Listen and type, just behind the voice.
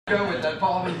Go with that,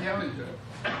 Paul, and tell me to.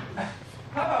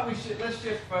 How about let's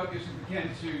shift focus, if we can,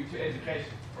 to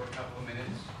education for a couple of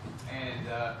minutes. And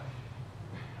a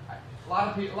lot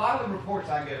of the reports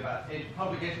I get about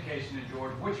public education in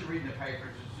Georgia, what you read in the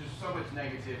papers, is just so much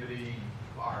negativity,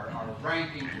 our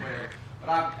rankings, whatever.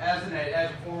 But as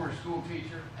a former school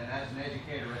teacher and as an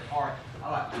educator at heart,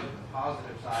 I like to look at the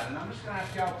positive side. And I'm just going to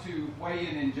ask y'all to weigh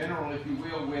in general, if you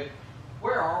will, with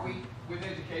where are we with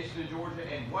education in Georgia,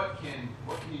 and what can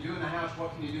you do in the House,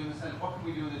 what can you do in the Senate, what can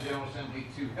we do in the General Assembly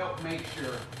to help make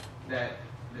sure that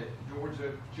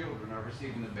Georgia children are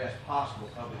receiving the best possible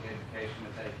public education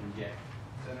that they can get.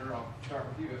 Senator, I'll start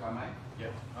with you, if I may.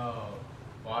 Yeah. Well,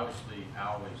 obviously,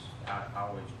 I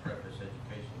always preface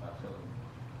education by telling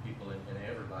people and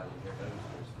everybody that knows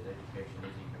this that education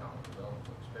is economic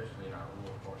development, especially in our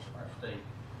rural parts of our state.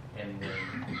 And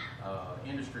when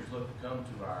industries look to come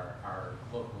to our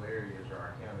local areas or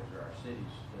our counties or our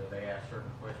cities, they ask certain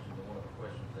questions. And one of the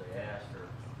questions they ask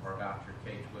are about your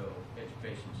K-12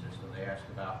 education system. They ask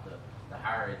about the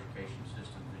higher education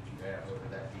systems that you have, whether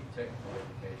that be technical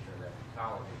education or that be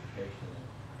college education,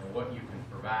 and what you can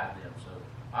provide them. So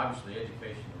obviously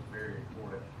education is very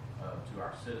important to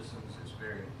our citizens. It's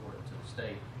very important to the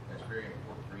state. And it's very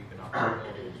important for economic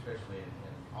development, especially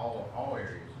in all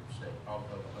areas of state, of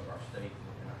our state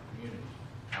and our communities.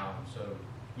 So,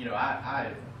 I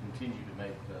have continued to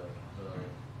make the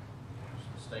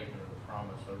statement or the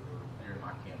promise during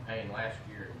my campaign last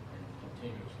year and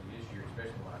continuously this year,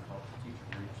 especially when I talk to teacher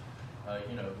groups.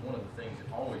 One of the things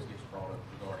that always gets brought up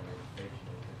regarding education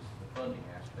is the funding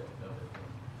aspect of it.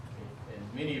 And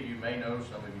many of you may know,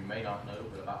 some of you may not know,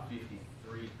 but about 53%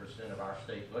 of our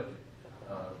state budget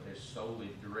is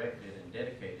solely directed and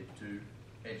dedicated to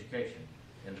education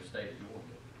in the state of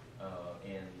Georgia.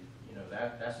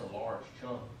 That's a large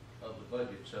chunk of the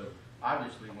budget. So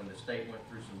obviously when the state went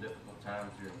through some difficult times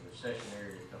during the recession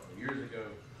area a couple of years ago,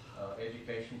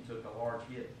 education took a large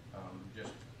hit,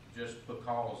 just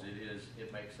because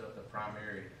it makes up the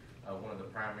primary, one of the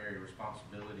primary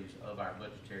responsibilities of our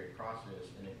budgetary process,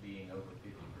 and it being over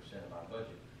 50% of our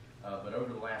budget. But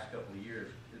over the last couple of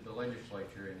years, the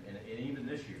legislature, and even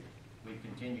this year, we've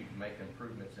continued to make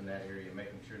improvements in that area,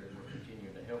 making sure that we're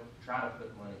continuing to help try to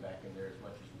put money back in there as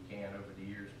much as we can over the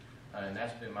years. And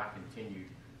that's been my continued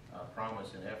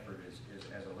promise and effort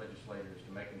as a legislator, is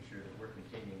to making sure that we're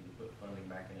continuing to put funding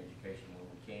back in education when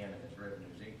we can and as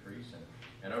revenues increase.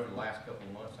 And over the last couple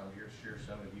of months, I'm sure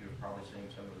some of you have probably seen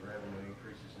some of the revenue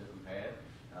increases that we've had.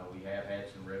 We have had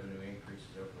some revenue increases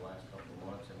over the last couple of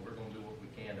months, and we're going to do what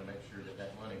we can to make sure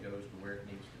that money goes to where it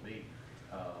needs to be.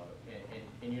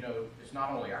 It's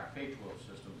not only our K-12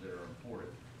 systems that are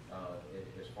important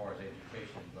as far as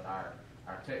education, but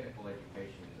our technical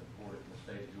education is important in the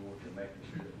state of Georgia, making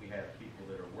sure that we have people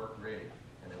that are work ready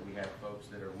and that we have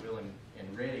folks that are willing and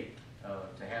ready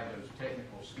to have those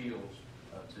technical skills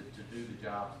to do the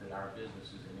jobs that our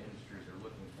businesses and industries are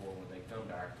looking for when they come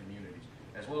to our communities,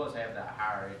 as well as have that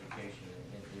higher education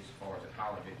as far as the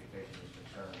college education is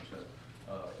concerned. So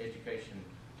education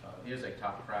is a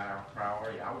top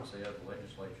priority, I would say, of the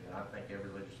legislature, and I think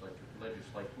every legislator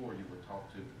you would talk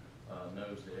to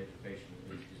knows that education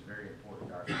is very important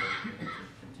to our state, and we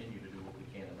should continue to do what we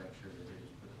can to make sure that it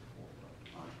is put at the forefront.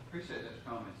 All right. Appreciate those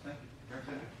comments. Thank you.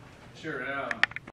 Gretchen? Sure.